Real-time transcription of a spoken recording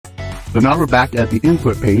So now we're back at the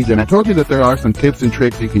input page, and I told you that there are some tips and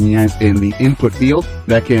tricks you can use in the input field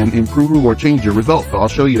that can improve or change your results. So I'll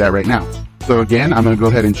show you that right now. So again, I'm going to go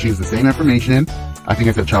ahead and choose the same information. I think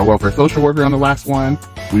I said child welfare social worker on the last one.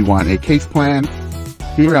 We want a case plan.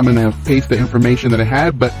 Here I'm going to paste the information that I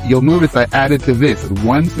had, but you'll notice I added to this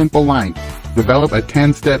one simple line. Develop a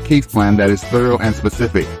 10-step case plan that is thorough and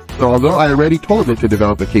specific. So although I already told it to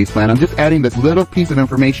develop a case plan, I'm just adding this little piece of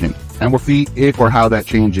information, and we'll see if or how that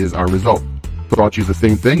changes our result. So I'll choose the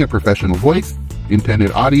same thing, a professional voice,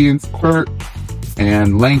 intended audience, quote,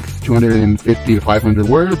 and length 250 to 500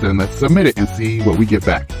 words, and let's submit it and see what we get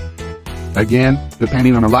back. Again,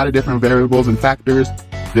 depending on a lot of different variables and factors,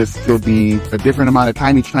 this could be a different amount of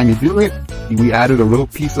time each time you do it. We added a little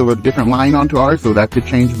piece of a different line onto ours, so that could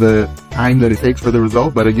change the time that it takes for the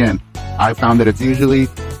result. But again, I found that it's usually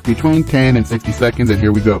between 10 and 60 seconds, and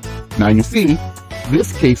here we go. Now you see,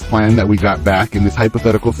 this case plan that we got back in this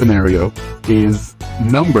hypothetical scenario is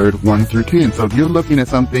numbered 1 through 10. So if you're looking at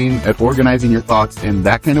something, at organizing your thoughts in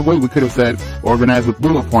that kind of way, we could have said organize with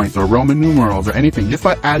bullet points or Roman numerals or anything. Just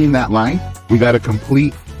by adding that line, we got a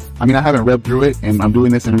complete, I haven't read through it and I'm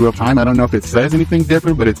doing this in real time. I don't know if it says anything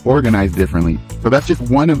different, but it's organized differently. So that's just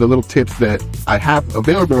one of the little tips that I have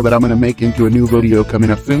available that I'm going to make into a new video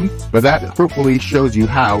coming up soon. But that hopefully shows you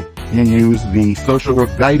how you use the social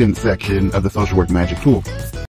work guidance section of the Social Work Magic tool.